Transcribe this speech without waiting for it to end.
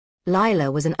Lila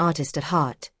was an artist at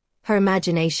heart, her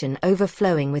imagination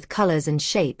overflowing with colors and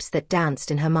shapes that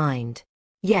danced in her mind.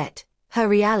 Yet, her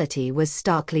reality was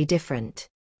starkly different.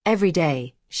 Every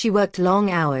day, she worked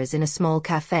long hours in a small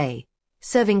cafe,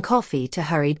 serving coffee to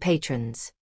hurried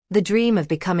patrons. The dream of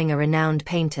becoming a renowned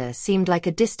painter seemed like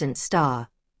a distant star,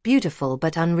 beautiful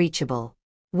but unreachable.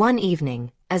 One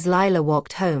evening, as Lila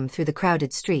walked home through the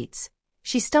crowded streets,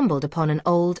 she stumbled upon an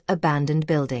old, abandoned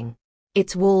building.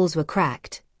 Its walls were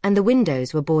cracked, and the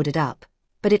windows were boarded up,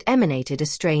 but it emanated a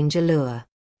strange allure.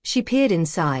 She peered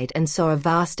inside and saw a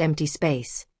vast empty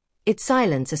space, its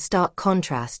silence a stark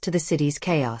contrast to the city's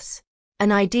chaos.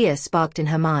 An idea sparked in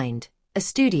her mind, a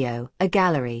studio, a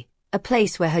gallery, a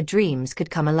place where her dreams could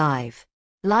come alive.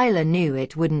 Lila knew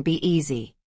it wouldn't be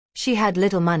easy. She had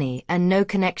little money and no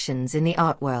connections in the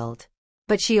art world.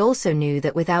 But she also knew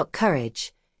that without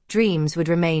courage, dreams would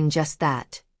remain just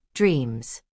that,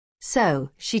 dreams. So,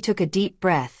 she took a deep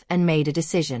breath and made a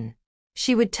decision.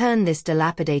 She would turn this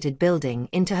dilapidated building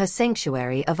into her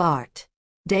sanctuary of art.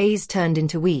 Days turned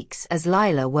into weeks as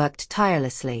Lila worked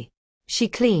tirelessly. She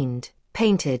cleaned,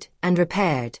 painted, and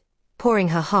repaired, pouring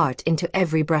her heart into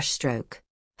every brushstroke.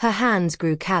 Her hands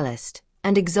grew calloused,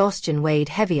 and exhaustion weighed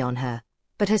heavy on her,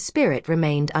 but her spirit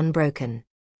remained unbroken.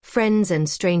 Friends and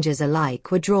strangers alike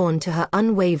were drawn to her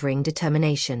unwavering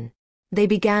determination. They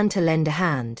began to lend a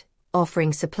hand,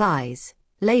 offering supplies,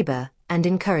 labor, and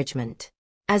encouragement.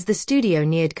 As the studio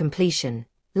neared completion,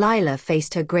 Lila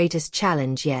faced her greatest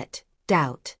challenge yet,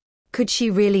 doubt. Could she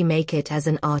really make it as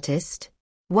an artist?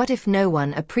 What if no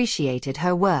one appreciated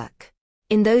her work?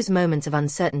 In those moments of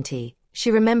uncertainty,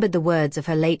 she remembered the words of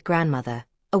her late grandmother,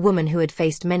 a woman who had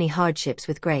faced many hardships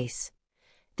with grace.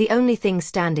 The only thing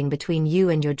standing between you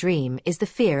and your dream is the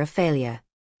fear of failure.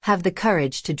 Have the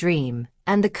courage to dream,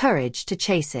 and the courage to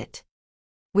chase it.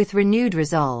 With renewed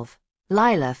resolve,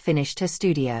 Lila finished her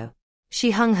studio.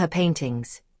 She hung her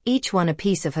paintings, each one a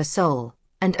piece of her soul,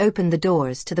 and opened the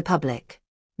doors to the public.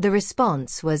 The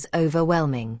response was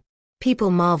overwhelming.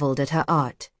 People marveled at her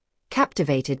art,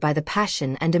 captivated by the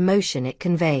passion and emotion it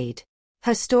conveyed.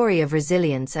 Her story of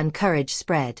resilience and courage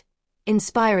spread,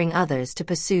 inspiring others to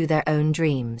pursue their own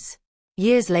dreams.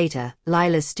 Years later,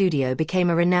 Lila's studio became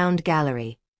a renowned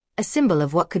gallery, a symbol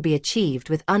of what could be achieved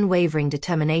with unwavering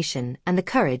determination and the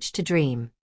courage to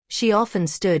dream. She often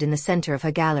stood in the center of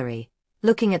her gallery,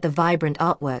 looking at the vibrant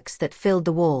artworks that filled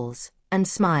the walls, and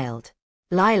smiled.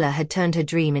 Lila had turned her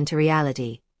dream into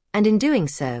reality, and in doing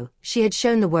so, she had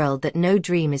shown the world that no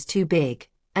dream is too big,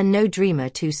 and no dreamer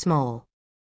too small.